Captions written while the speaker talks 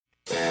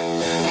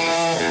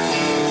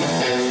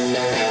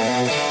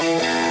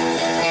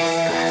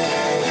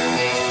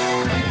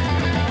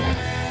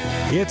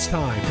It's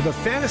time for the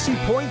Fantasy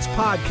Points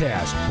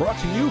Podcast, brought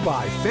to you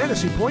by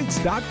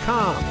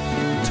FantasyPoints.com.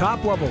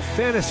 Top-level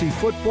fantasy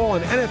football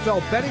and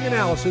NFL betting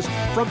analysis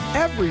from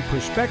every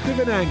perspective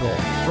and angle,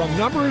 from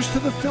numbers to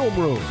the film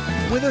room,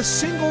 with a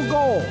single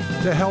goal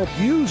to help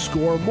you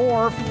score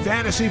more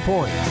fantasy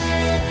points.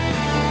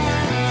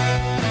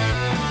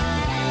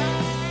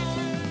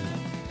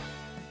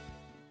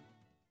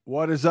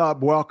 What is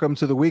up? Welcome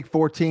to the Week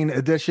 14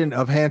 edition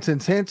of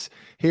Hansen's Hints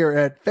here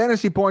at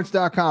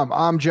FantasyPoints.com.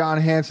 I'm John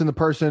Hansen, the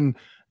person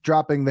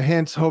dropping the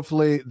hints.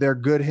 Hopefully they're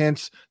good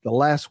hints the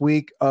last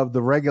week of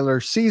the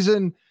regular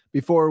season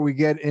before we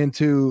get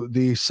into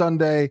the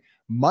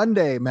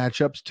Monday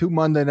matchups, 2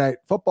 Monday night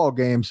football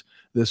games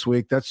this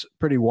week. That's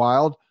pretty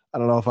wild. I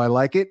don't know if I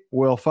like it.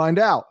 We'll find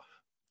out.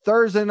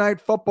 Thursday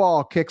night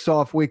football kicks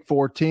off Week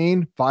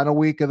 14, final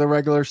week of the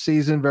regular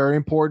season, very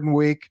important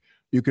week.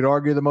 You could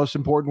argue the most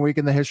important week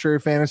in the history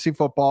of fantasy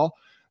football,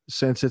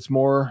 since it's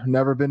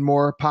never been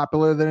more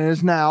popular than it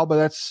is now, but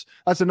that's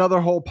another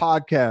whole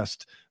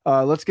podcast.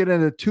 Let's get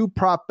into 2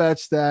 prop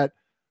bets that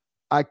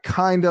I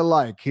kind of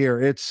like here.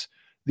 It's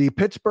the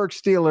Pittsburgh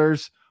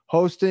Steelers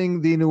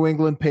hosting the New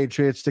England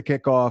Patriots to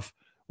kick off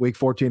Week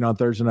 14 on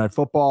Thursday Night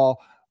Football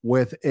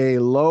with a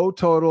low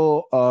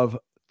total of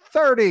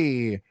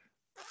 30.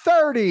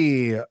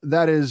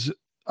 That is,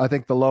 I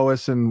think, the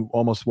lowest in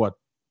almost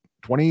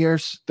 20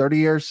 years, 30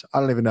 years?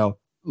 I don't even know.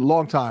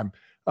 Long time.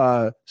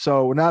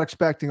 So we're not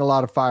expecting a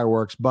lot of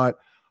fireworks, but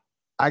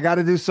I got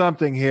to do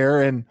something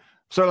here, and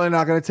certainly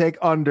not going to take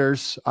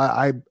unders.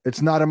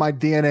 It's not in my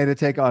DNA to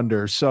take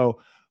unders. So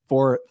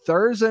for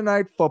Thursday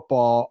Night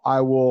Football,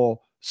 I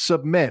will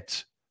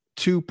submit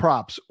 2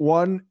 props.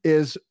 One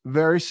is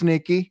very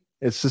sneaky.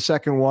 It's the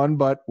second one,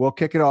 but we'll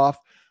kick it off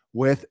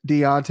with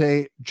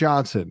Deontay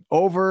Johnson.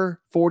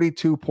 Over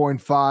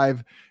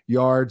 42.5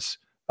 yards.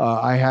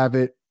 I have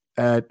it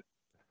at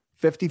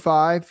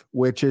 55,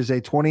 which is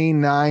a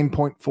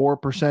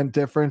 29.4%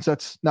 difference.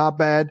 That's not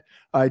bad.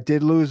 I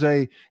did lose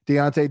a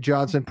Deontay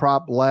Johnson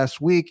prop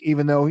last week,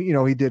 even though,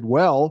 he did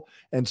well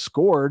and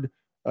scored.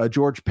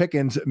 George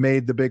Pickens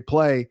made the big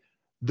play,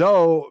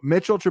 though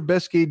Mitchell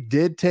Trubisky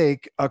did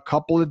take a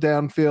couple of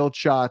downfield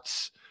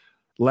shots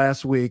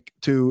last week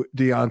to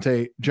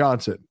Deontay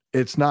Johnson.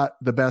 It's not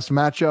the best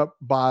matchup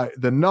by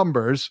the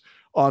numbers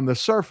on the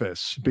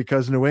surface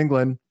because New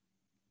England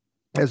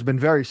has been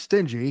very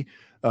stingy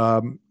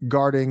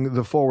guarding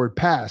the forward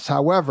pass.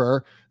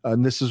 However,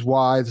 and this is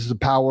the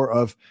power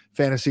of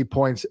fantasy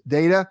points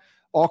data,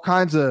 all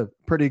kinds of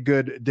pretty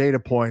good data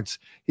points.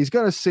 He's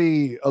going to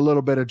see a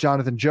little bit of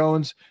Jonathan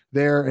Jones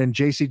there and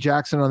J.C.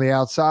 Jackson on the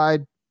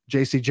outside.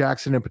 J.C.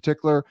 Jackson in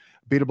particular,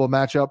 beatable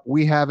matchup.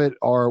 We have it,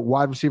 our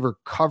wide receiver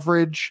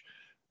coverage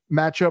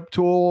matchup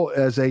tool,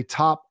 as a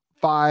top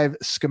 5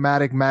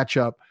 schematic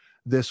matchup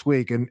this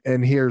week.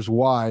 And here's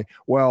why.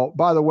 Well,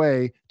 by the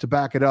way, to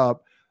back it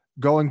up,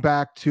 going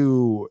back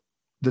to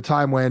the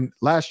time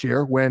last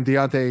year when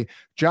Deontay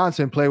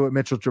Johnson played with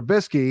Mitchell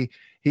Trubisky,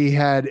 he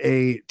had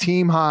a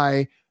team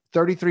high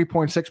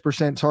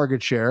 33.6%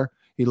 target share.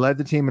 He led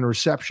the team in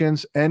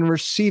receptions and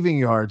receiving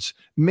yards.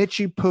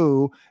 Mitchie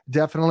Poo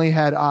definitely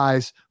had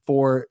eyes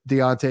for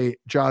Deontay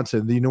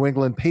Johnson. The New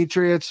England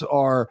Patriots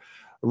are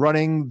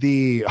running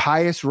the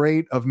highest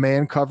rate of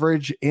man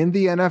coverage in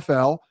the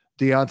NFL.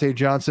 Deontay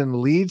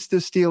Johnson leads the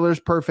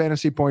Steelers per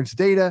fantasy points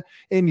data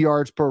in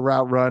yards per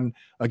route run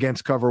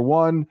against cover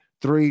 1,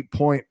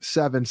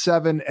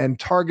 3.77, and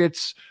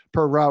targets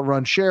per route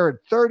run share at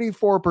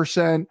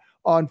 34%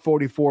 on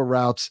 44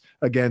 routes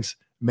against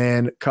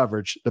man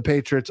coverage. The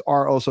Patriots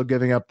are also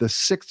giving up the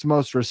 6th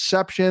most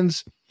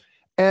receptions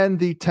and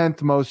the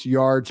 10th most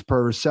yards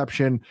per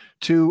reception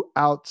to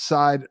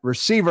outside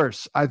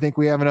receivers. I think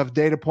we have enough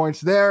data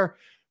points there.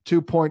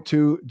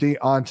 2.2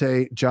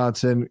 Deontay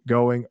Johnson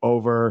going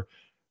over,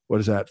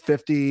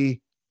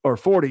 50 or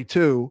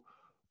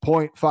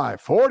 42.5.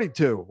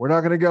 42. We're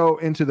not going to go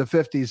into the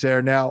 50s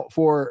there. Now,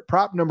 for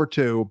prop number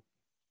 2,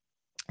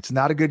 it's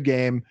not a good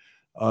game.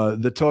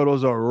 The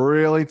totals are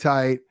really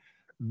tight,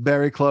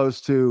 very close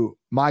to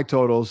my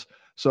totals.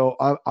 So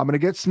I'm going to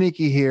get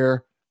sneaky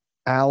here.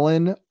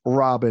 Allen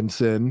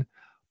Robinson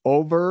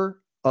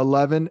over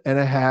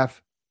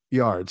 11.5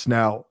 yards.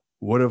 Now,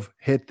 would have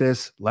hit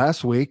this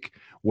last week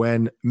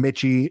when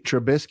Mitchie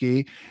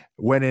Trubisky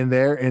went in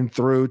there and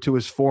threw to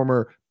his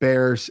former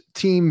Bears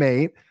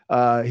teammate.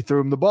 He threw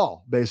him the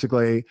ball.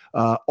 Basically,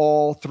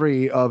 all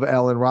 3 of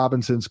Allen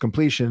Robinson's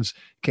completions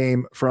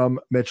came from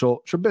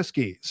Mitchell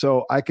Trubisky.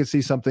 So I could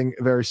see something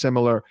very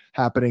similar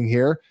happening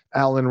here.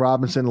 Allen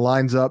Robinson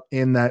lines up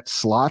in that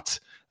slot.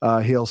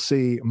 He'll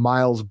see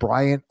Miles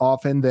Bryant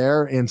off in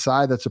there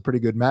inside. That's a pretty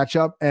good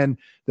matchup. And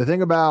the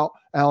thing about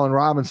Allen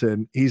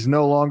Robinson, he's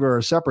no longer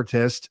a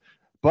separatist,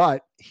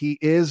 but he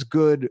is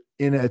good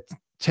in a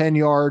 10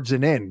 yards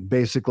and in.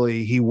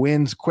 Basically, he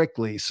wins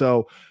quickly.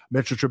 So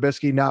Mitchell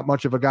Trubisky, not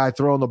much of a guy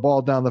throwing the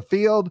ball down the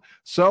field.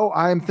 So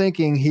I'm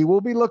thinking he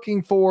will be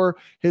looking for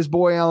his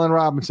boy Allen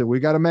Robinson. We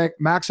got to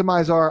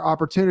maximize our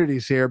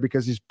opportunities here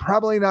because he's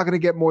probably not going to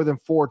get more than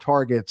 4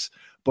 targets.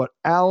 But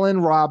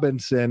Allen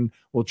Robinson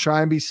will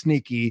try and be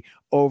sneaky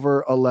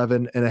over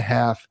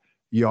 11.5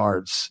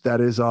 yards.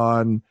 That is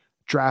on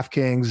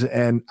DraftKings.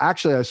 And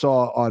actually, I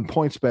saw on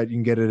PointsBet, you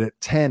can get it at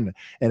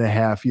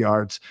 10.5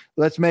 yards.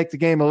 Let's make the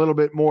game a little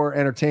bit more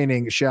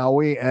entertaining, shall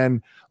we?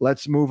 And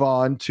let's move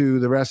on to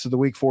the rest of the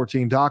Week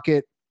 14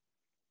 docket.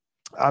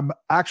 I'm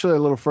actually a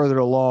little further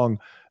along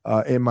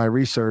in my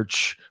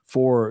research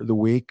for the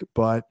week,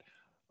 but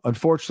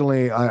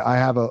unfortunately, I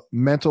have a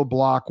mental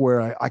block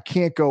where I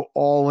can't go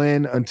all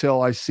in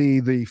until I see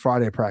the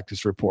Friday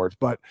practice reports.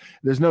 But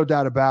there's no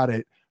doubt about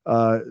it.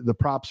 The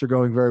props are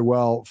going very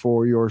well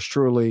for yours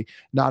truly.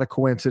 Not a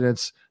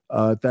coincidence.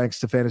 Thanks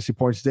to Fantasy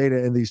Points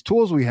data and these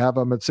tools we have,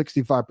 I'm at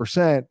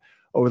 65%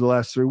 over the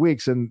last 3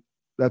 weeks. And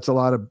that's a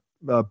lot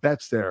of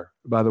bets there,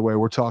 by the way.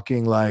 We're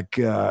talking like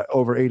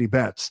over 80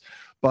 bets.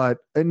 But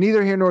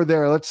neither here nor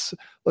there. Let's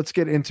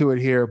get into it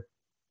here.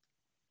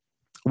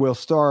 We'll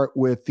start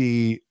with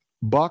the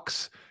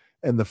Bucks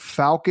and the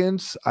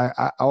Falcons.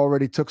 I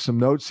already took some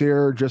notes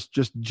here, just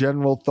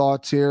general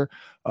thoughts here.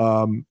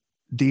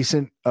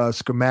 Decent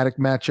schematic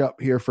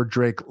matchup here for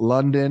Drake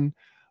London.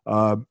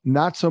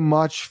 Not so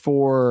much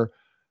for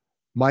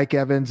Mike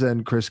Evans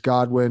and Chris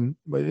Godwin,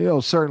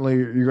 but certainly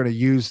you're going to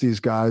use these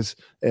guys,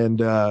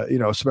 and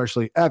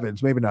especially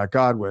Evans, maybe not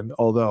Godwin,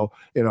 although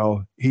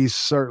he's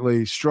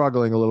certainly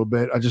struggling a little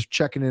bit. I'm just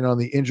checking in on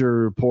the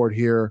injury report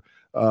here,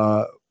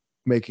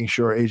 making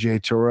sure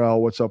AJ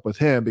Terrell, what's up with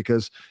him,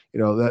 because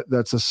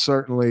that's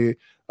certainly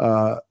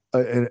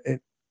an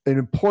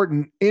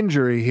important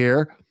injury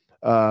here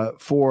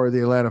for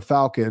the Atlanta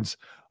Falcons.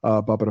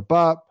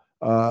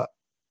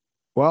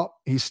 Well,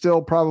 he's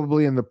still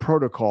probably in the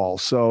protocol,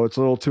 so it's a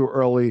little too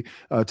early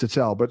to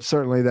tell. But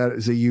certainly that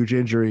is a huge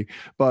injury,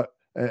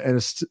 and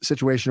a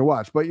situation to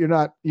watch. But you're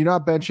not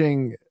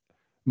benching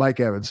Mike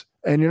Evans,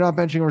 and you're not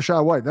benching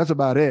Rachaad White. That's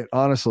about it,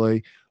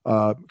 honestly.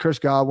 Chris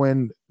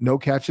Godwin, no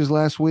catches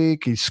last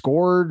week. He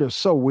scored. It was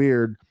so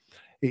weird.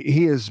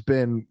 He has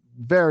been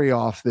very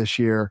off this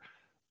year.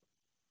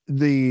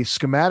 The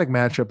schematic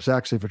matchup is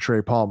actually for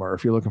Trey Palmer.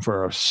 If you're looking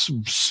for a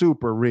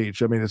super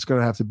reach, I mean, it's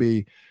going to have to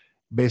be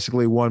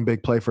basically one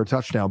big play for a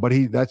touchdown, but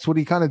that's what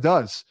he kind of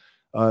does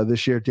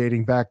this year,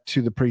 dating back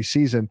to the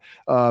preseason.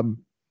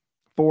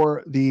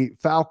 For the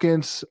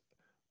Falcons,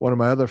 one of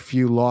my other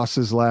few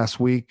losses last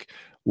week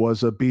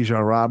was a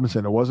Bijan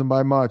Robinson. It wasn't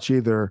by much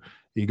either.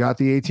 He got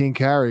the 18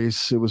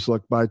 carries. It was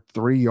like by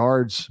 3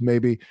 yards,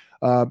 maybe.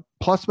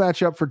 Plus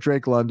matchup for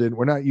Drake London.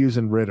 We're not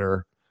using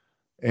Ritter,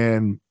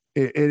 and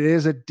it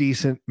is a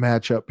decent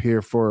matchup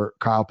here for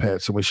Kyle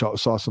Pitts, and we saw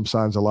some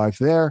signs of life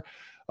there.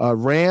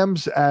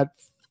 Rams at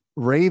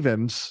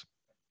Ravens,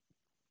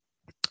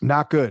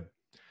 not good.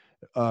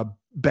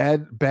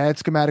 Bad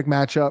schematic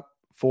matchup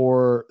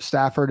for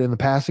Stafford in the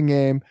passing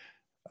game,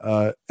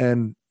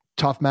 and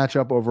tough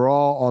matchup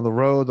overall on the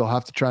road. They'll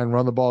have to try and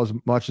run the ball as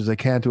much as they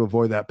can to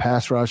avoid that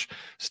pass rush.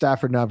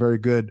 Stafford not very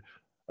good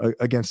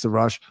against the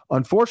rush.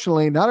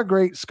 Unfortunately, not a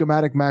great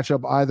schematic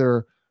matchup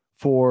either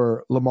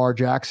for Lamar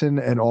Jackson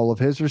and all of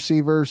his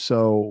receivers.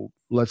 So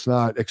let's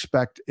not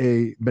expect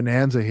a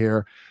bonanza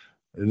here.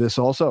 This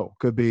also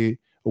could be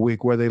a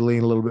week where they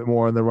lean a little bit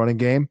more on the running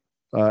game,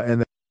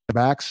 and the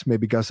backs,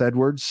 maybe Gus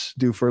Edwards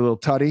due for a little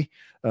tutty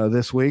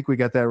this week. We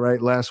got that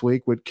right last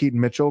week with Keaton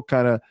Mitchell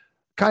kind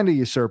of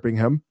usurping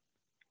him.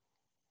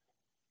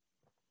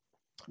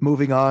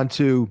 Moving on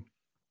to,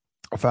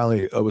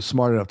 finally, I was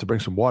smart enough to bring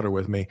some water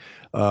with me.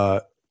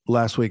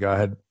 Last week I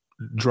had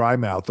dry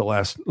mouth the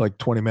last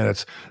 20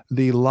 minutes.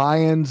 The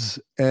Lions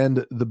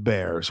and the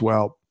Bears.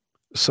 Well,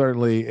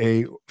 certainly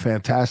a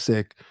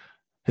fantastic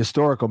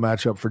historical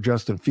matchup for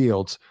Justin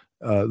Fields.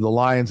 The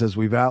Lions, as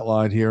we've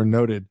outlined here,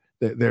 noted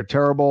that they're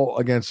terrible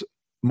against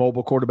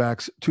mobile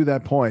quarterbacks. To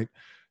that point,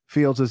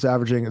 Fields is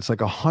averaging, it's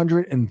like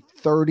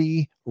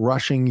 130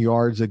 rushing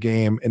yards a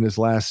game in his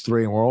last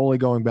 3, and we're only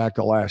going back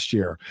to last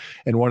year.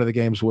 And one of the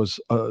games was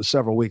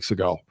several weeks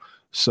ago.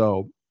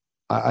 So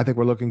I think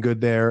we're looking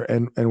good there,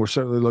 and we're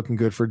certainly looking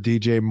good for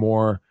DJ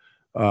Moore.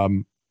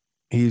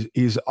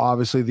 He's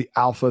obviously the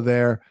alpha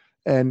there,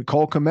 and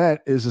Cole Kmet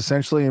is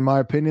essentially, in my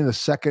opinion,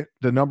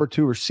 the number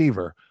 2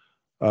 receiver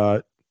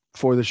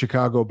for the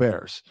Chicago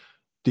Bears.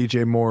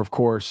 DJ Moore, of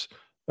course,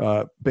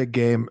 big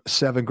game,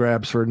 7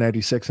 grabs for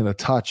 96 and a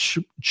touch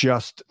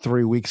just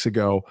 3 weeks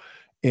ago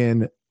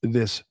in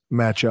this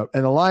matchup.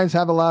 And the Lions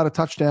have allowed a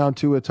touchdown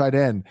to a tight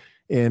end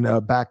in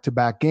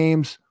back-to-back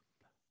games.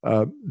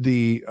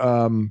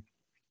 The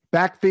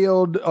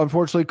backfield,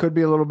 unfortunately, could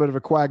be a little bit of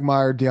a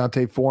quagmire.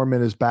 Deontay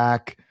Foreman is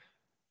back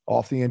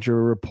off the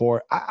injury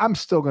report. I'm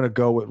still going to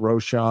go with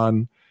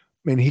Roschon. I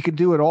mean, he can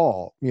do it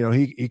all.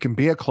 He can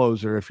be a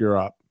closer if you're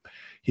up.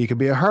 He can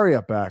be a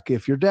hurry-up back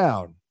if you're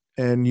down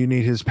and you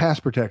need his pass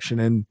protection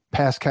and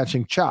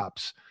pass-catching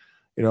chops.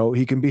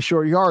 He can be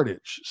short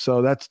yardage.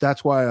 So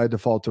that's why I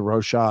default to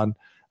Roschon.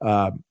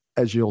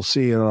 as you'll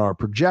see in our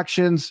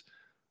projections.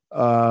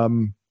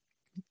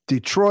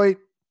 Detroit,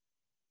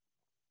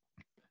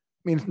 I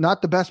mean,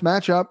 not the best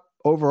matchup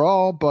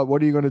overall, but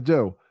what are you going to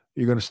do?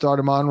 You're going to start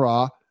him on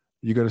Raw.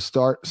 You're going to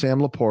start Sam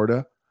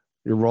Laporta.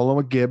 You're rolling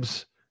with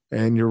Gibbs,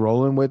 and you're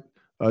rolling with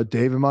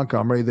David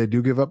Montgomery. They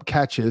do give up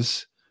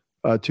catches,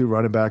 2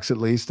 running backs at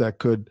least. That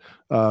could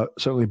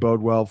certainly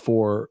bode well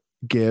for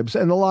Gibbs.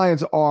 And the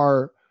Lions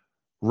are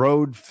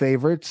road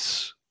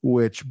favorites,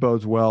 which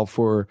bodes well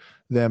for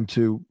them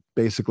to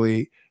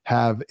basically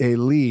have a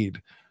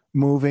lead.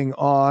 Moving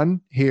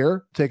on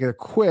here, taking a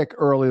quick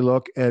early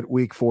look at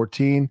Week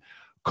 14.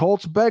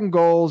 Colts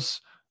Bengals,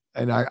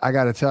 and I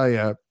got to tell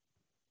you,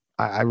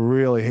 I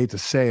really hate to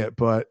say it,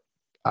 but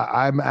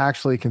I'm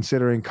actually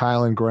considering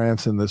Kylan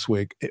Granson this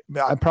week.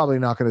 I'm probably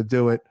not going to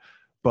do it,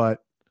 but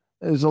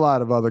there's a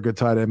lot of other good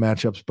tight end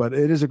matchups, but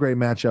it is a great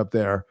matchup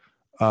there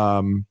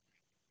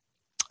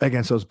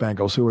against those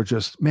Bengals, who are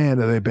just, man,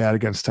 are they bad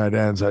against tight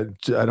ends. I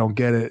don't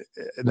get it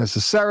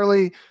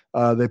necessarily.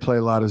 They play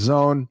a lot of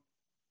zone.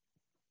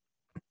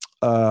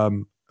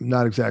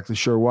 Not exactly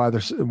sure why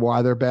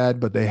they're bad,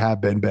 but they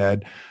have been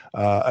bad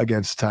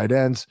against tight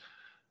ends.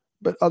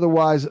 But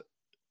otherwise,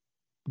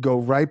 go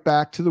right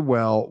back to the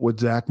well with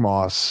Zach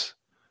Moss.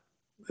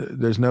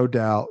 There's no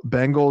doubt.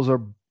 Bengals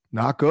are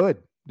not good.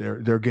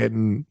 They're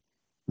getting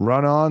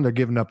run on. They're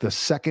giving up the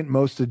second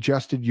most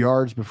adjusted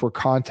yards before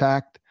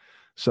contact.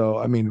 So,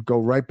 I mean, go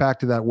right back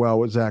to that well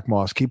with Zach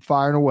Moss. Keep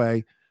firing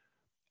away.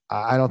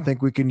 I don't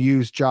think we can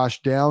use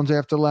Josh Downs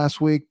after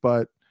last week,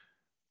 but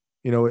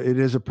it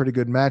is a pretty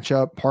good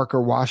matchup.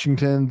 Parker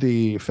Washington,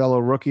 the fellow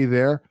rookie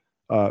there,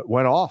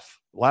 went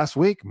off last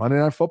week, Monday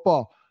Night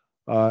Football.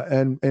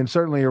 And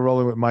certainly you're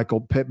rolling with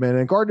Michael Pittman.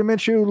 And Gardner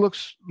Minshew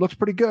looks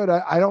pretty good.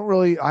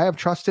 I have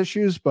trust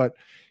issues, but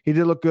he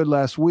did look good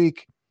last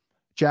week.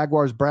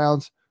 Jaguars,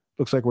 Browns,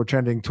 looks like we're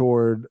trending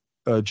toward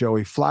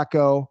Joey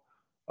Flacco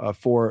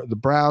for the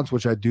Browns,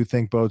 which I do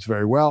think bodes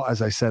very well.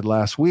 As I said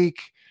last week,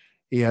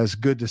 he has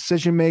good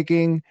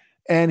decision-making,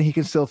 and he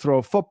can still throw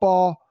a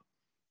football.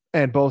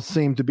 And both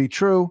seem to be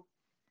true.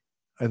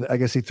 I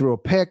guess he threw a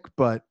pick,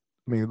 but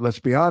I mean, let's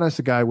be honest.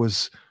 The guy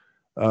was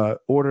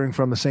ordering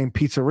from the same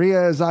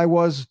pizzeria as I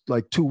was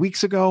like 2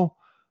 weeks ago.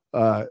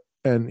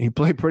 And he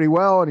played pretty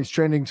well, and he's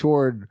trending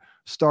toward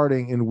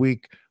starting in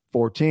Week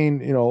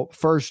 14.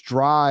 First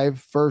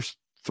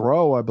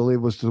throw, I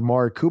believe, was to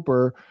Amari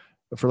Cooper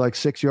for like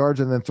 6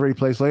 yards, and then 3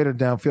 plays later,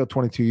 downfield,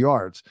 22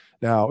 yards.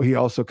 Now, he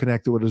also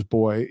connected with his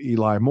boy,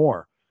 Eli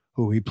Moore,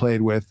 who he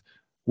played with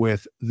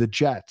the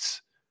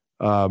Jets.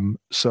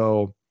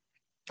 So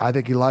I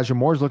think Elijah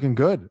Moore's looking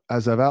good,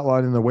 as I've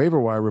outlined in the waiver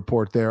wire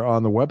report there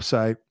on the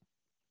website.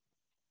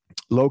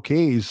 Low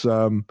keys,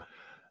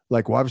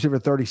 like wide receiver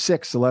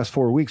 36 the last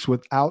 4 weeks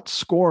without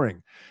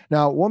scoring.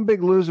 Now, one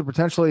big loser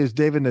potentially is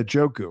David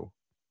Njoku,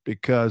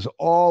 because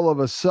all of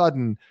a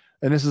sudden,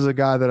 and this is a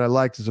guy that I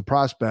liked as a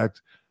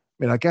prospect.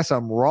 I mean, I guess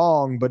I'm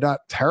wrong, but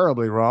not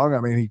terribly wrong. I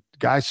mean,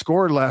 guy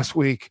scored last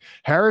week.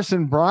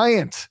 Harrison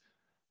Bryant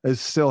is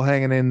still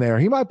hanging in there.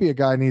 He might be a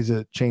guy who needs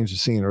to change the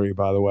scenery,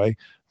 by the way. I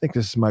think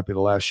this might be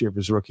the last year of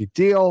his rookie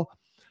deal.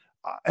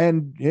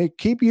 And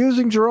keep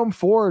using Jerome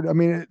Ford. I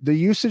mean, the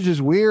usage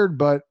is weird,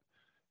 but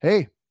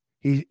hey,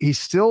 he's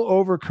still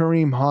over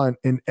Kareem Hunt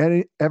in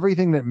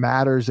everything that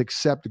matters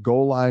except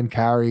goal line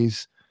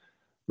carries.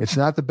 It's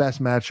not the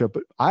best matchup,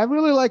 but I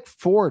really like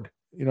Ford.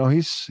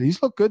 He's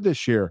looked good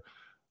this year.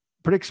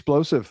 Pretty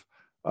explosive.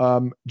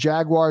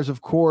 Jaguars,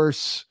 of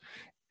course.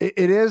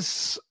 It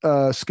is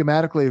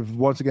schematically,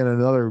 once again,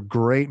 another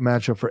great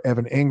matchup for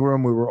Evan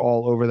Ingram. We were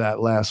all over that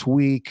last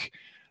week.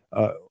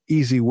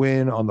 Easy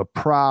win on the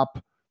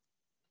prop.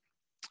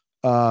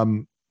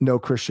 No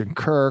Christian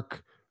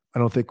Kirk. I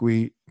don't think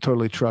we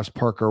totally trust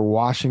Parker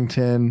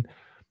Washington.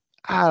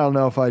 I don't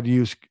know if I'd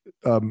use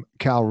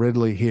Cal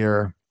Ridley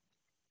here.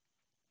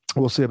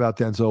 We'll see about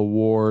Denzel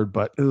Ward,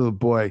 but oh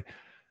boy,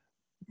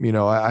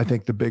 I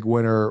think the big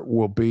winner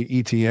will be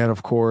ETN,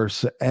 of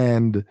course,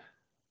 and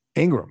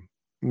Ingram.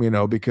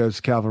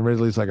 Because Calvin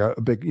Ridley's like a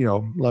big,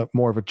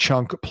 more of a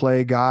chunk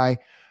play guy.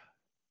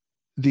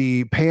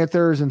 The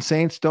Panthers and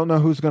Saints, don't know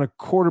who's going to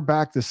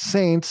quarterback the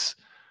Saints.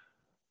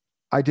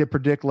 I did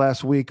predict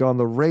last week on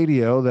the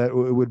radio that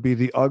it would be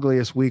the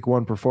ugliest week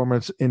 1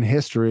 performance in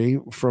history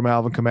from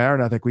Alvin Kamara,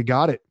 and I think we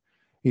got it.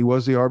 He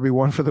was the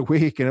RB1 for the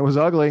week, and it was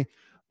ugly,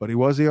 but he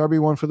was the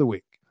RB1 for the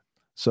week.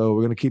 So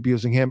we're going to keep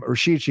using him.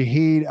 Rashid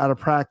Shaheed out of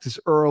practice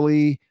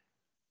early.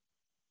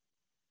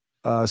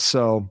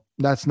 So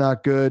that's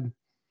not good.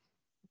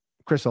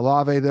 Chris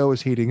Olave, though,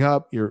 is heating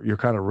up. You're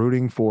kind of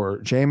rooting for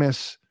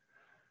Jameis.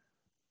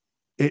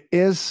 It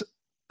is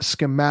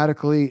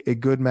schematically a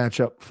good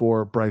matchup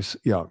for Bryce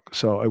Young.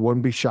 So I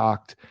wouldn't be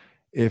shocked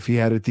if he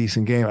had a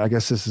decent game. I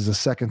guess this is the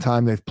second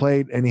time they've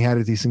played, and he had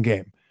a decent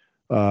game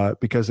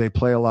because they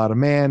play a lot of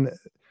man.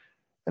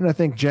 And I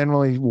think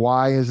generally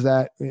why is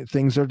that?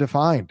 Things are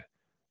defined.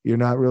 You're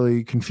not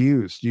really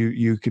confused.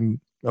 You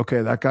can,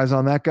 okay, that guy's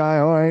on that guy.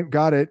 All right,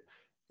 got it.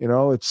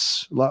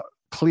 It's a lot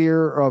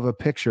clear of a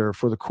picture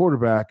for the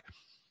quarterback.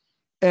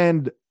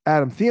 And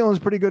Adam Thielen's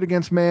pretty good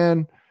against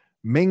man.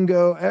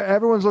 Mingo.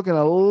 Everyone's looking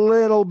a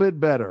little bit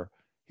better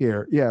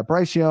here. Yeah,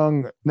 Bryce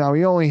Young. Now,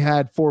 he only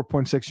had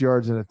 4.6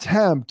 yards an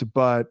attempt,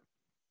 but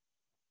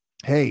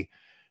hey,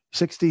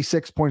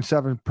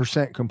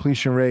 66.7%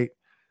 completion rate,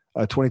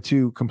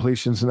 22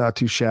 completions, not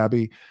too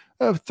shabby.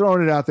 I've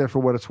thrown it out there for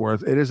what it's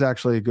worth. It is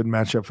actually a good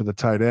matchup for the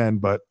tight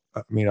end, but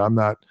I mean,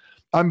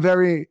 I'm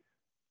very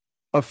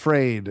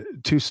afraid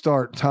to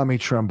start Tommy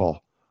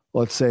Tremble.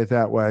 Let's say it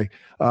that way.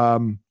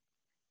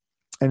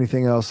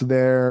 Anything else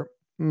there?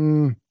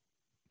 Well,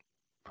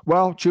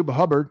 Chuba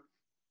Hubbard.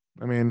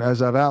 I mean,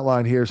 as I've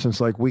outlined here since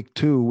like week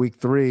 2, week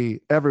 3,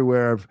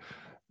 everywhere I've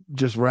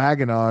just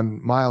ragging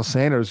on Miles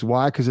Sanders.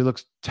 Why? Because he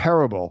looks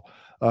terrible.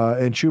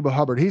 And Chuba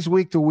Hubbard, he's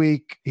week to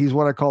week. He's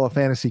what I call a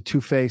fantasy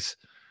two-face,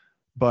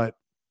 but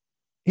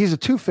he's a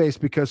two-face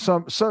because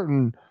some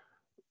certain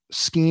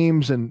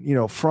schemes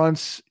and,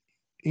 fronts,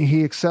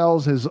 he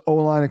excels. His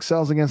O-line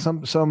excels against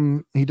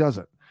some he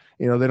doesn't.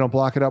 They don't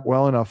block it up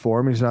well enough for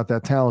him. He's not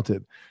that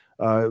talented.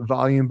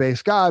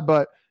 Volume-based guy,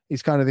 but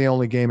he's kind of the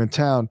only game in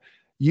town.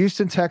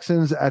 Houston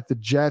Texans at the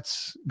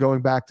Jets,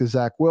 going back to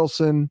Zach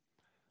Wilson.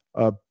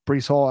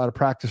 Breece Hall out of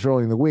practice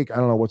early in the week. I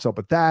don't know what's up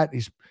with that.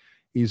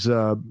 He's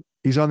on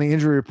the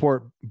injury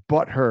report,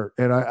 butt hurt,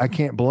 and I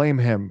can't blame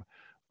him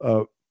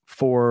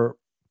for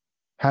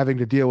having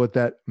to deal with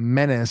that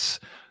menace,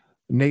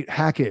 Nate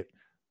Hackett.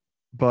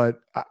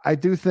 But I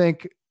do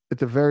think, at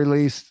the very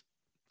least,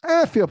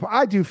 I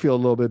do feel a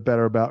little bit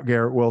better about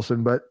Garrett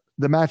Wilson, but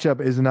the matchup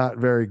is not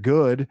very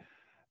good.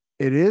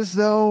 It is,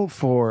 though,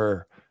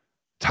 for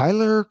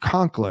Tyler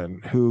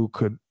Conklin, who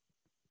could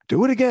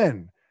do it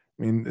again.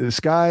 I mean, this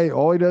guy,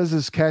 all he does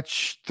is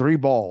catch 3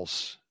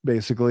 balls,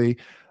 basically,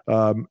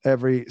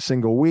 every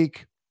single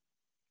week.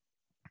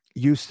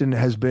 Houston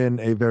has been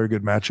a very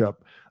good matchup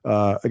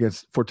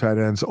for tight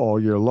ends all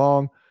year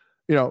long.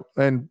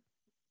 And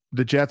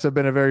the Jets have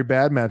been a very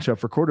bad matchup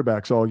for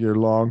quarterbacks all year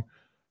long.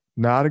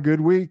 Not a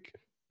good week.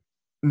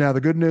 Now,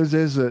 the good news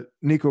is that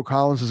Nico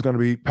Collins is going to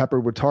be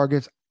peppered with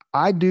targets.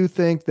 I do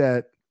think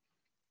that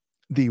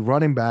the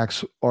running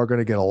backs are going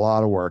to get a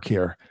lot of work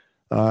here.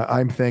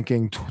 I'm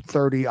thinking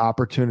 30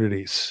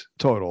 opportunities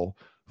total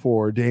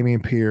for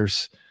Dameon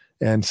Pierce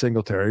and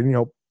Singletary.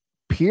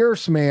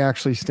 Pierce may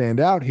actually stand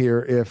out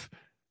here if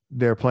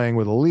they're playing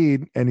with a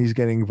lead and he's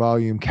getting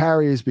volume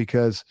carries,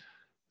 because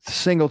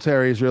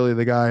Singletary is really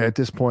the guy at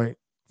this point,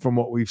 from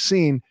what we've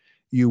seen.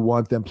 You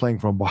want them playing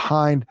from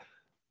behind.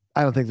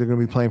 I don't think they're going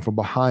to be playing from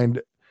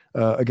behind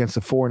against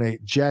the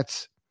 4-8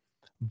 Jets.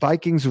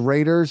 Vikings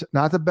Raiders,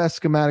 not the best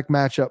schematic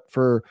matchup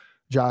for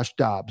Josh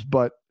Dobbs,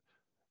 but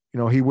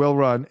he will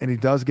run, and he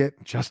does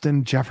get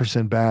Justin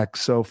Jefferson back.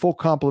 So full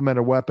complement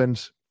of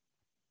weapons.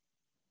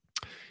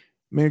 I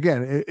mean,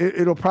 again,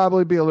 it'll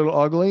probably be a little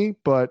ugly,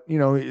 but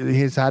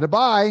he's had a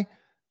bye.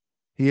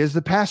 He is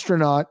the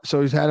Pastronaut,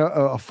 so he's had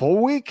a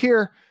full week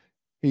here.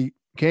 He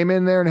came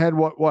in there and had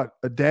what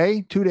a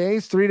day, 2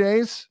 days, 3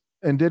 days,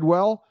 and did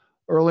well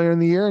earlier in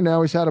the year. And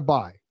now he's had a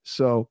bye.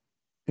 So,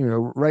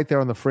 right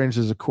there on the fringe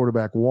is a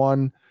quarterback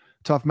 1.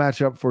 Tough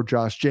matchup for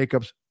Josh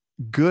Jacobs.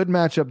 Good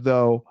matchup,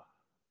 though,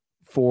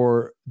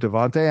 for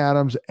Devontae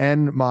Adams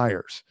and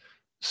Myers.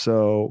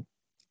 So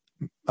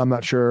I'm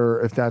not sure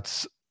if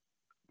that's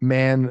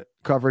man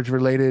coverage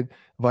related.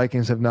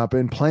 Vikings have not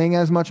been playing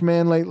as much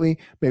man lately.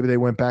 Maybe they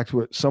went back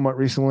to it somewhat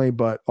recently,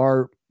 but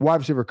our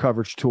wide receiver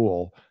coverage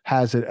tool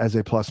has it as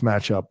a plus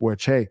matchup,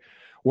 which, hey,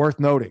 worth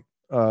noting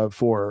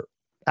for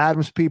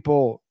Adams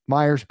people,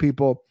 Myers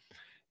people.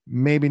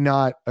 Maybe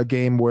not a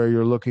game where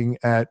you're looking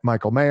at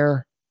Michael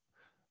Mayer.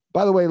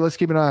 By the way, let's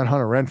keep an eye on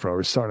Hunter Renfrow.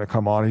 He's starting to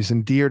come on. He's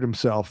endeared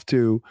himself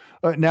to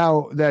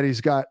now that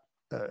he's got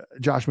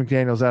Josh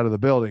McDaniels out of the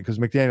building, because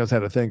McDaniels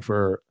had a thing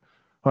for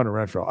Hunter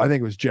Renfrow. I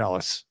think it was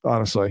jealous,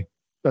 honestly.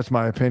 That's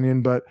my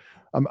opinion, but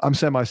I'm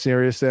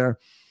semi-serious there.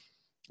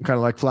 I'm kind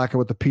of like Flacco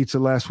with the pizza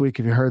last week.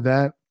 Have you heard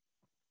that?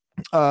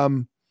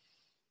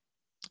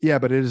 Yeah,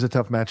 but it is a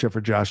tough matchup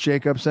for Josh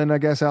Jacobs. And I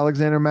guess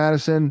Alexander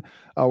Madison,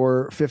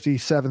 our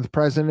 57th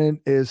president,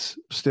 is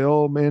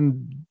still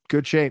in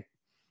good shape,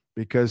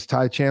 because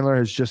Ty Chandler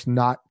has just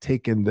not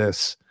taken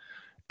this.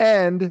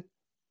 And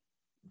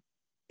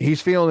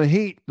he's feeling the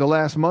heat the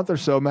last month or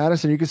so.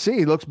 Madison, you can see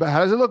he looks better. How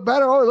does it look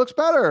better? Oh, it looks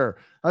better.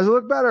 How does it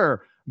look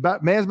better?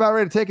 Man's about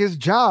ready to take his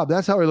job.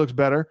 That's how he looks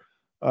better.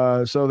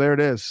 So there it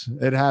is.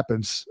 It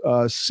happens.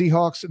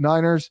 Seahawks,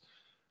 Niners,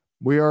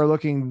 we are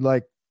looking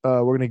like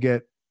we're going to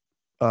get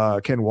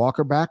Ken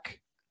Walker back,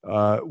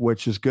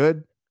 which is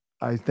good.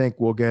 I think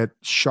we'll get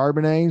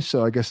Charbonnet,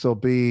 so I guess they'll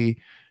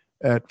be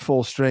at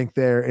full strength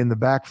there in the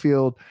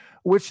backfield,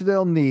 which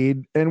they'll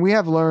need. And we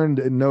have learned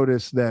and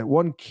noticed that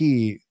one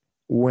key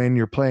when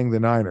you're playing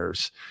the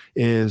Niners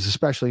is,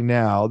 especially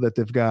now that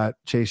they've got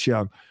Chase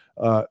Young,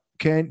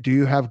 do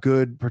you have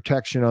good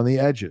protection on the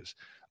edges?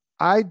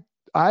 I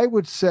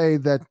would say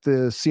that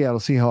the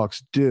Seattle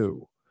Seahawks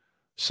do.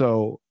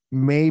 So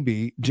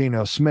maybe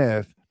Geno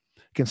Smith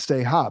can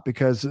stay hot,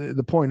 because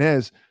the point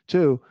is,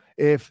 too,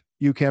 if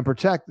you can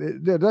protect,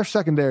 their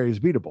secondary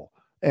is beatable.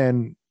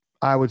 And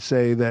I would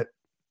say that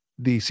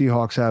the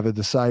Seahawks have a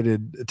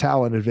decided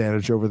talent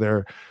advantage over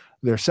their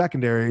their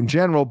secondary in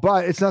general,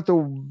 but it's not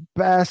the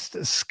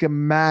best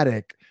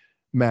schematic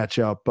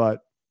matchup.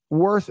 But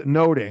worth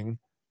noting,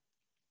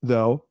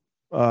 though,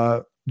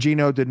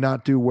 Geno did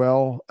not do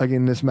well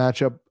in this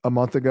matchup a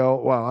month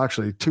ago. Well,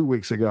 actually 2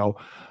 weeks ago,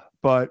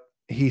 but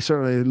he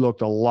certainly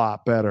looked a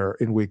lot better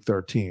in week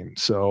 13.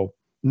 So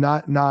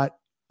not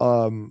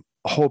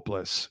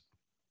hopeless.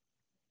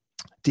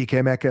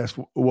 DK Metcalf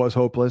was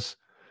hopeless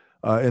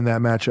in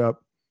that matchup.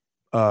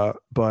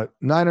 But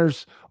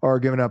Niners are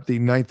giving up the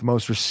 9th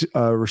most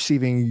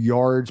receiving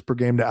yards per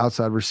game to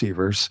outside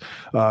receivers.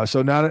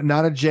 So not a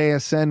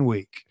JSN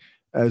week,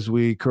 as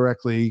we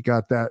correctly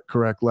got that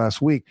correct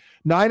last week.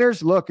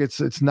 Niners, look,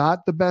 it's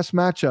not the best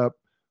matchup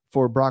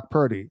for Brock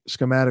Purdy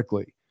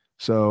schematically.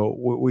 So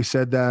we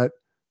said that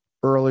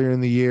earlier in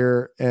the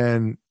year,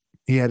 and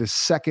he had his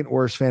second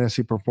worst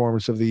fantasy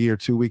performance of the year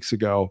 2 weeks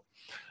ago.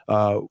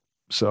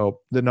 So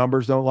the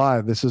numbers don't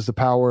lie. This is the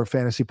power of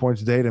fantasy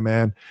points data,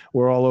 man.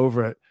 We're all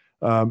over it.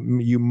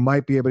 You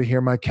might be able to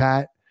hear my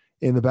cat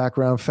in the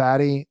background,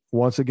 Fatty.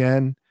 Once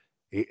again,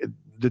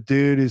 the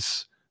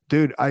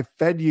dude, I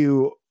fed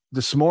you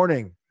this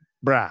morning,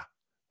 brah.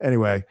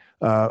 Anyway,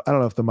 I don't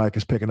know if the mic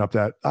is picking up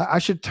that. I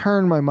should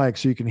turn my mic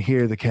so you can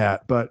hear the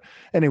cat. But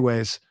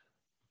anyways,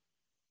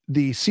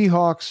 the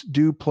Seahawks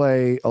do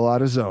play a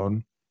lot of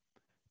zone.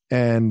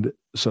 And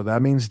so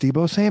that means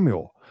Deebo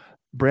Samuel.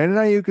 Brandon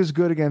Ayuk is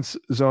good against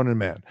zone and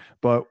man,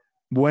 but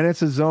when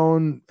it's a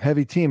zone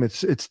heavy team,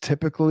 it's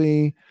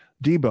typically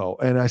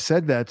Deebo. And I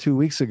said that 2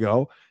 weeks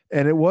ago,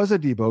 and it was a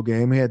Deebo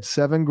game. He had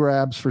 7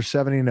 grabs for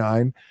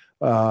 79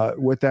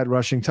 with that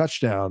rushing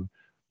touchdown.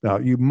 Now,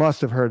 you must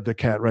have heard the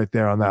cat right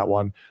there on that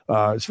one.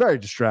 It's very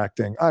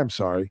distracting. I'm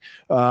sorry.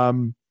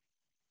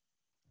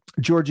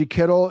 Georgie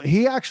Kittle,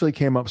 he actually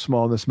came up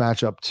small in this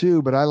matchup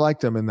too, but I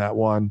liked him in that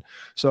one.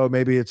 So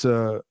maybe it's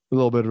a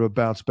little bit of a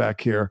bounce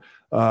back here.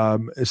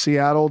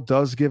 Seattle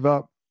does give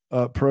up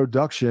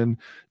production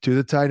to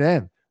the tight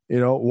end.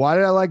 Why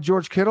did I like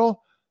George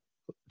Kittle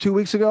 2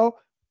 weeks ago?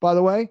 By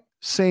the way,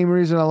 same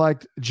reason I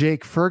liked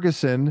Jake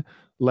Ferguson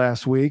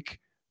last week.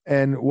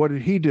 And what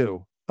did he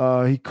do?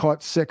 He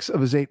caught 6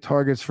 of his 8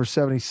 targets for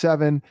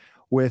 77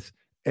 with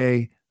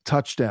a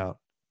touchdown.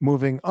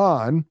 Moving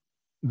on,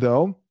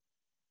 though.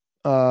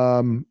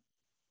 I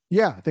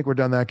think we're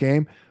done that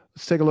game.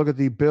 Let's take a look at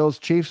the Bills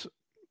Chiefs.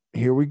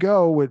 Here we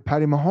go with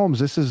Patty Mahomes.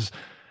 This is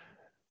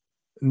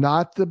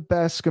not the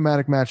best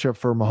schematic matchup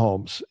for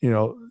Mahomes.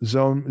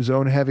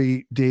 Zone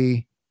heavy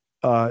D.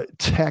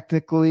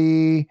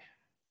 Technically,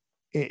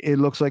 it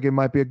looks like it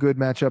might be a good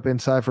matchup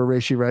inside for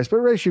Rashee Rice, but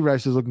Rashee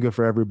Rice is looking good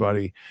for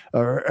everybody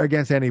or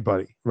against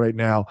anybody right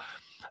now.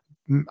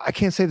 I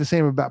can't say the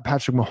same about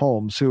Patrick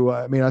Mahomes, who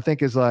I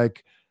think is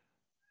like,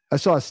 I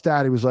saw a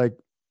stat. He was like,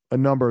 a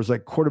number is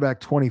like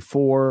quarterback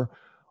 24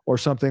 or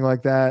something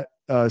like that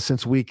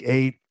since week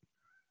 8.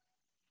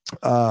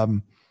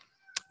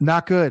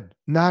 Not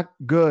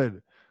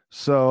good.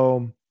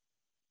 So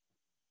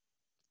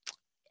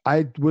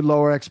I would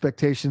lower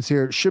expectations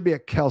here. It should be a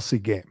Kelsey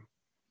game.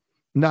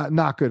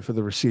 Not good for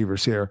the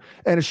receivers here.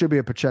 And it should be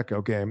a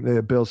Pacheco game.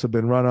 The Bills have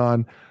been run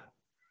on.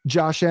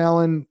 Josh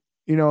Allen,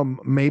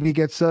 maybe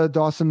gets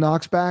Dawson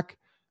Knox back.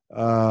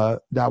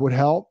 That would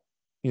help.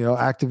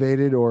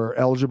 Activated or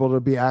eligible to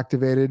be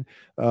activated.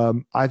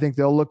 I think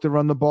they'll look to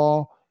run the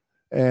ball,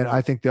 and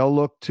I think they'll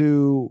look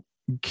to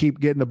keep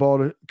getting the ball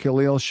to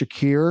Khalil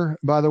Shakir,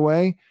 by the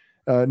way.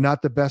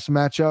 Not the best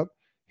matchup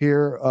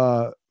here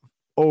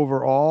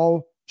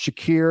overall.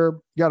 Shakir,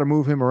 got to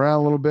move him around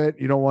a little bit.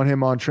 You don't want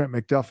him on Trent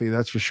McDuffie,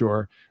 that's for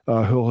sure.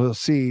 He'll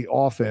see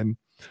often.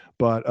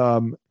 But,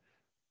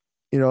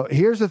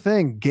 here's the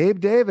thing. Gabe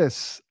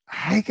Davis,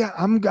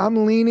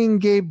 I'm leaning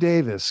Gabe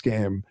Davis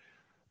game,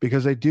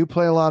 because they do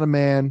play a lot of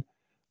man,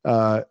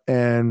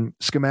 and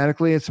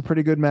schematically it's a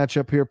pretty good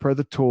matchup here per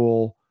the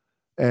tool,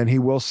 and he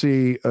will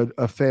see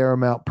a fair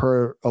amount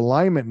per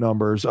alignment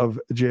numbers of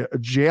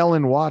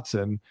Jalen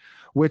Watson,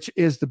 which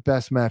is the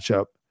best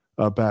matchup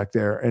back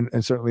there,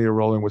 and certainly you're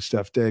rolling with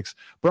Steph Diggs.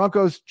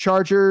 Broncos,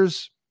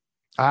 Chargers,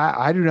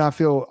 I do not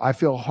feel – I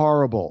feel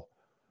horrible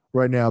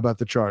right now about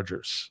the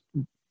Chargers.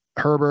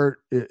 Herbert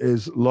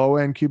is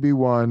low-end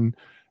QB1.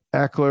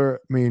 Eckler,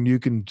 you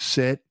can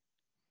sit,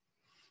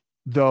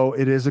 though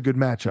it is a good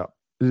matchup.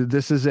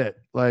 This is it.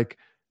 Like,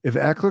 if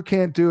Eckler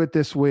can't do it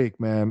this week,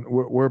 man,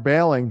 we're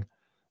bailing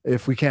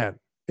if we can.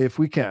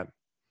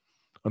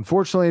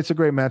 Unfortunately, it's a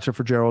great matchup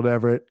for Gerald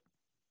Everett.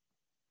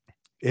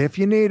 If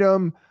you need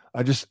him,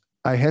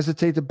 I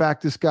hesitate to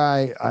back this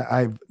guy.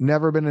 I've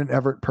never been an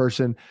Everett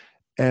person,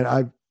 and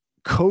I've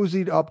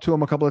cozied up to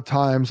him a couple of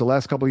times the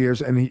last couple of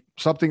years, and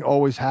something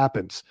always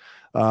happens.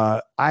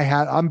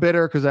 I'm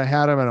bitter because I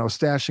had him and I was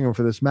stashing him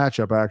for this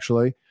matchup,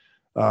 actually,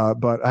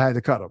 but I had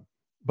to cut him.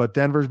 But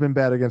Denver's been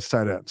bad against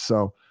tight ends.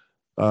 So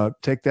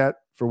take that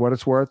for what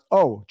it's worth.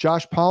 Oh,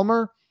 Josh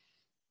Palmer.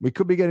 We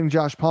could be getting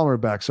Josh Palmer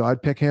back. So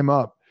I'd pick him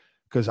up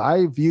because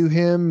I view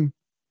him,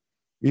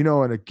 in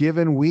a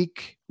given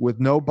week with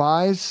no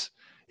buys,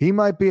 he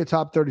might be a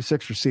top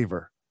 36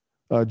 receiver,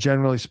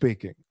 generally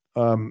speaking.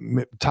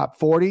 Top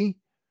 40,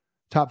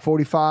 top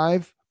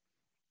 45.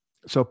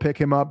 So pick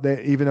him up.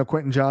 Even though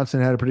Quentin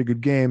Johnson had a pretty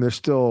good game, they're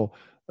still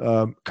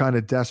kind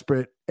of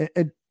desperate.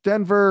 And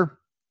Denver,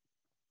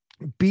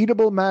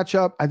 beatable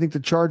matchup. I think the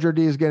Charger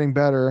D is getting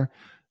better.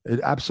 It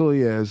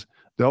absolutely is.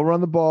 They'll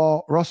run the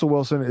ball. Russell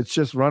Wilson, it's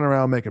just run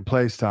around making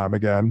plays time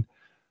again.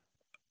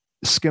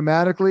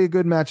 Schematically, a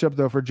good matchup,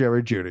 though, for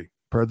Jerry Jeudy,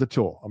 per the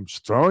tool. I'm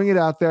just throwing it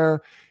out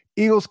there.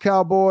 Eagles,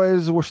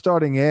 Cowboys, we're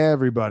starting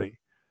everybody.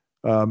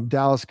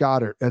 Dallas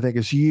Goedert, I think,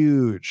 is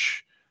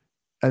huge.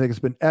 I think it's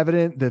been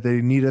evident that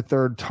they need a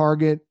third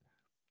target.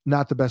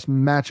 Not the best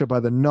matchup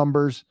by the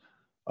numbers.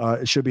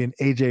 It should be an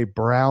A.J.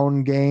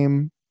 Brown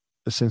game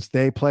since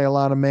they play a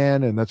lot of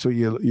man, and that's what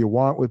you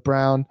want with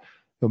Brown.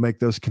 He'll make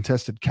those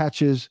contested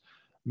catches.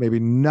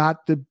 Maybe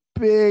not the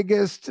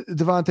biggest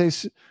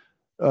Devontae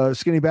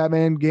skinny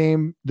Batman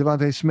game,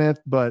 Devontae Smith,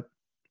 but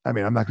I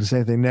mean, I'm not going to say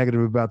anything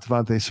negative about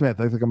Devontae Smith.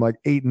 I think I'm like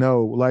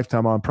 8-0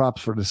 lifetime on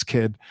props for this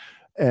kid,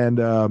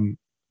 and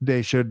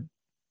they should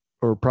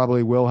or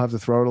probably will have to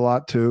throw it a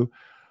lot too.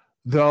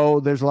 Though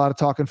there's a lot of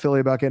talk in Philly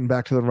about getting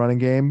back to the running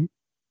game.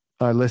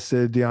 I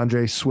listed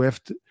DeAndre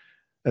Swift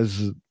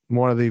as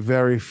one of the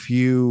very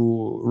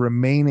few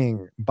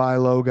remaining buy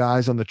low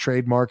guys on the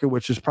trade market,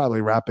 which is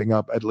probably wrapping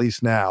up at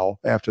least now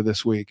after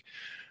this week.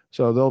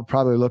 So they'll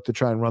probably look to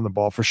try and run the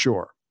ball for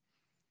sure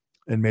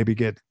and maybe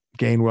get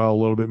Gainwell a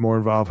little bit more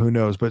involved. Who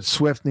knows? But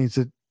Swift needs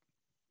to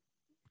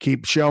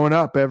keep showing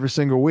up every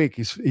single week.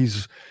 He's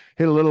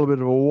hit a little bit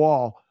of a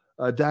wall.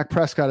 Dak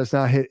Prescott has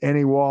not hit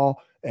any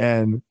wall,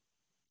 and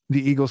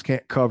the Eagles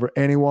can't cover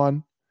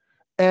anyone,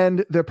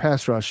 and their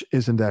pass rush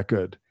isn't that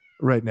good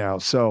right now.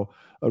 So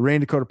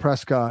Rain Dakota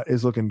Prescott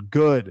is looking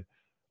good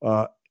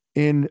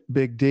in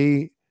Big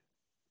D.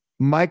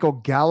 Michael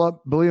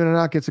Gallup, believe it or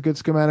not, gets a good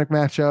schematic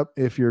matchup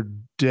if you're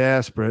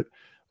desperate.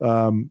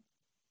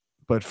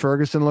 But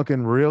Ferguson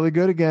looking really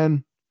good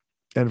again.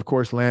 And, of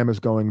course, Lamb is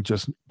going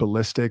just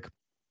ballistic.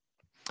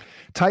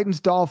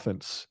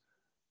 Titans-Dolphins.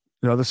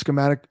 The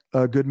schematic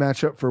good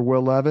matchup for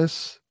Will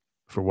Levis,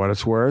 for what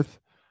it's worth.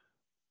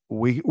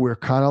 We're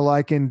kind of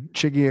liking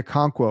Chiggy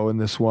Okonkwo in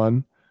this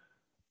one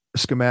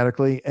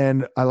schematically,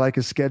 and I like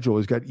his schedule.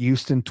 He's got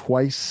Houston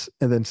twice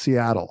and then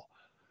Seattle.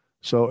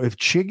 So if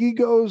Chiggy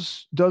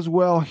does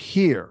well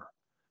here,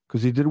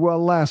 because he did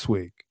well last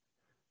week,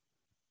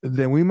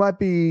 then we might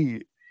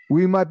be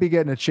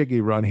getting a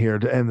Chiggy run here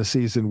to end the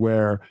season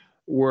where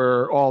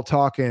we're all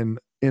talking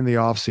in the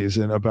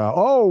offseason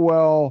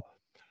about,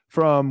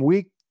 from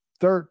week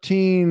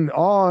 13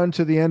 on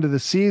to the end of the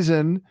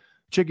season,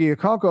 Chiggy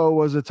Okonkwo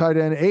was a tight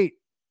end 8.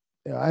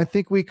 I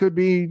think we could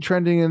be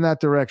trending in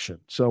that direction.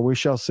 So we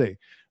shall see.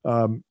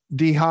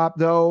 D-Hop,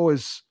 though,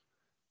 he's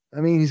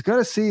going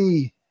to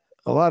see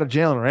a lot of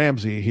Jalen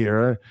Ramsey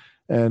here.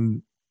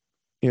 And,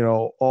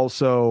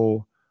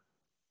 also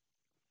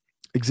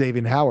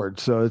Xavier Howard.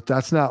 So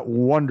that's not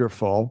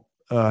wonderful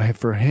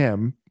for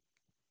him.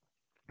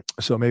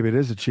 So maybe it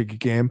is a cheeky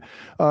game,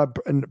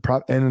 and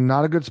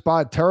not a good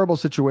spot. Terrible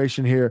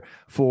situation here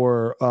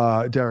for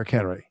Derrick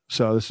Henry.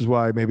 So this is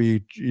why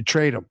maybe you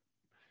trade him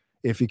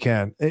if you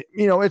can.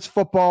 It's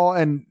football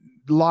and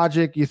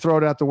logic. You throw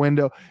it out the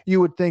window. You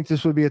would think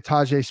this would be a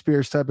Tajay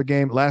Spears type of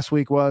game. Last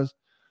week was,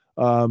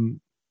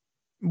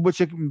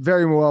 which it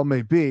very well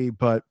may be.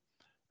 But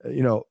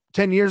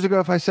 10 years ago,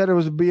 if I said it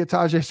was be a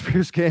Tajay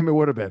Spears game, it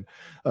would have been.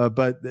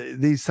 But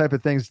these type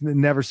of things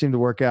never seem to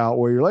work out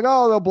where you're like,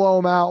 they'll blow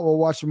them out. We'll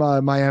watch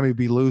Miami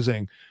be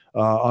losing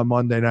on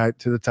Monday night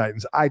to the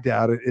Titans. I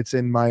doubt it. It's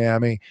in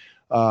Miami.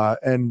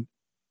 And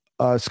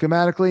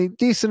schematically,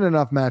 decent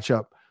enough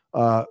matchup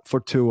for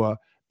Tua.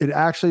 It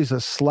actually is a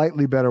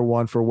slightly better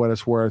one for what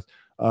it's worth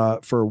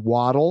for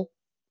Waddle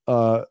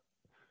than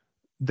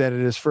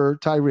it is for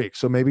Tyreek.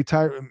 So maybe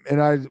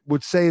and I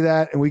would say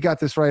that, and we got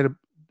this right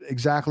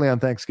exactly on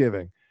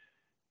Thanksgiving.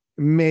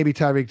 Maybe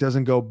Tyreek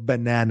doesn't go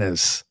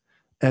bananas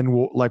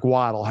and like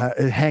Waddle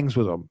it hangs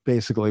with him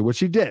basically, which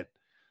he did.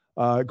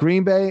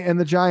 Green Bay and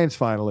the Giants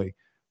finally.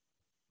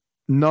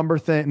 Number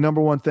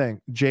one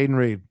thing, Jaden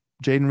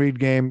Reed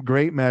game,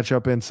 great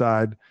matchup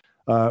inside.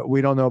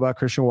 We don't know about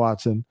Christian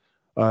Watson.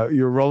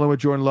 You're rolling with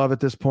Jordan Love at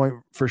this point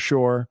for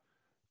sure.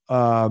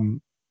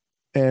 And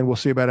we'll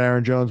see about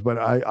Aaron Jones, but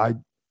I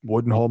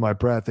wouldn't hold my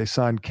breath. They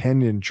signed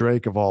Kenyon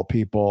Drake of all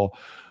people,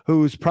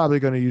 who's probably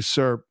going to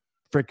usurp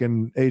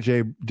freaking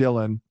AJ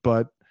Dillon.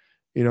 But,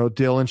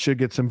 Dillon should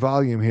get some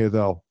volume here,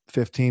 though.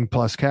 15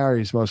 plus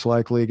carries, most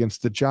likely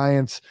against the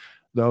Giants,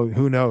 though.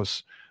 Who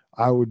knows?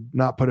 I would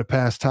not put it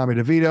past Tommy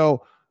DeVito.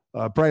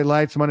 Bright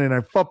lights, Monday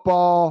Night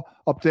Football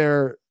up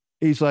there.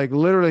 He's like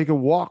literally he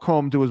can walk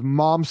home to his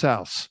mom's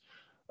house,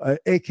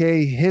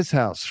 aka his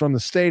house from the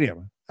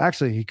stadium.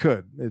 Actually, he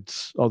could.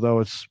 Although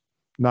it's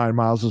 9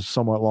 miles, it's a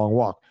somewhat long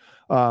walk.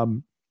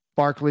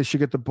 Barkley should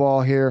get the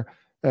ball here.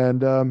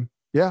 And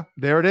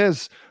there it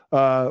is.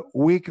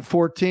 Week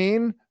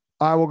 14,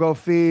 I will go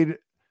feed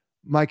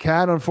my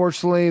cat.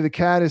 Unfortunately, the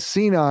cat is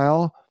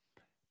senile,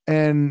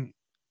 and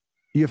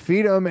you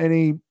feed him,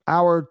 and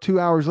 2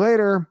 hours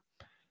later,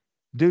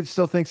 dude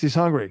still thinks he's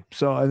hungry.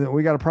 So I think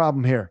we got a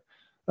problem here.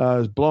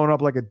 is blowing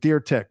up like a deer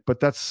tick, but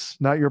that's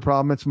not your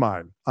problem. It's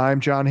mine. I'm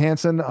John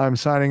Hansen. I'm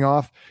signing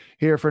off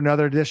here for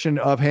another edition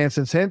of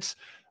Hansen's Hints.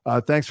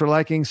 Thanks for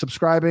liking,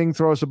 subscribing,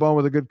 throw us a bone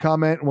with a good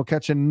comment, and we'll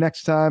catch you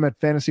next time at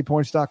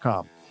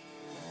fantasypoints.com.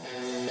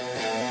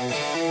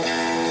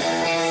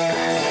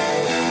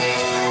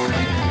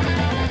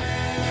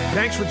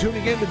 Thanks for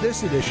tuning in to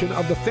this edition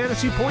of the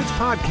Fantasy Points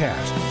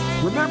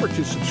Podcast. Remember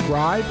to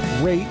subscribe,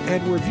 rate,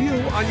 and review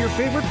on your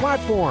favorite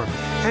platform.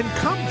 And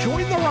come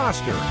join the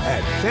roster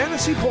at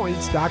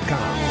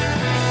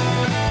fantasypoints.com.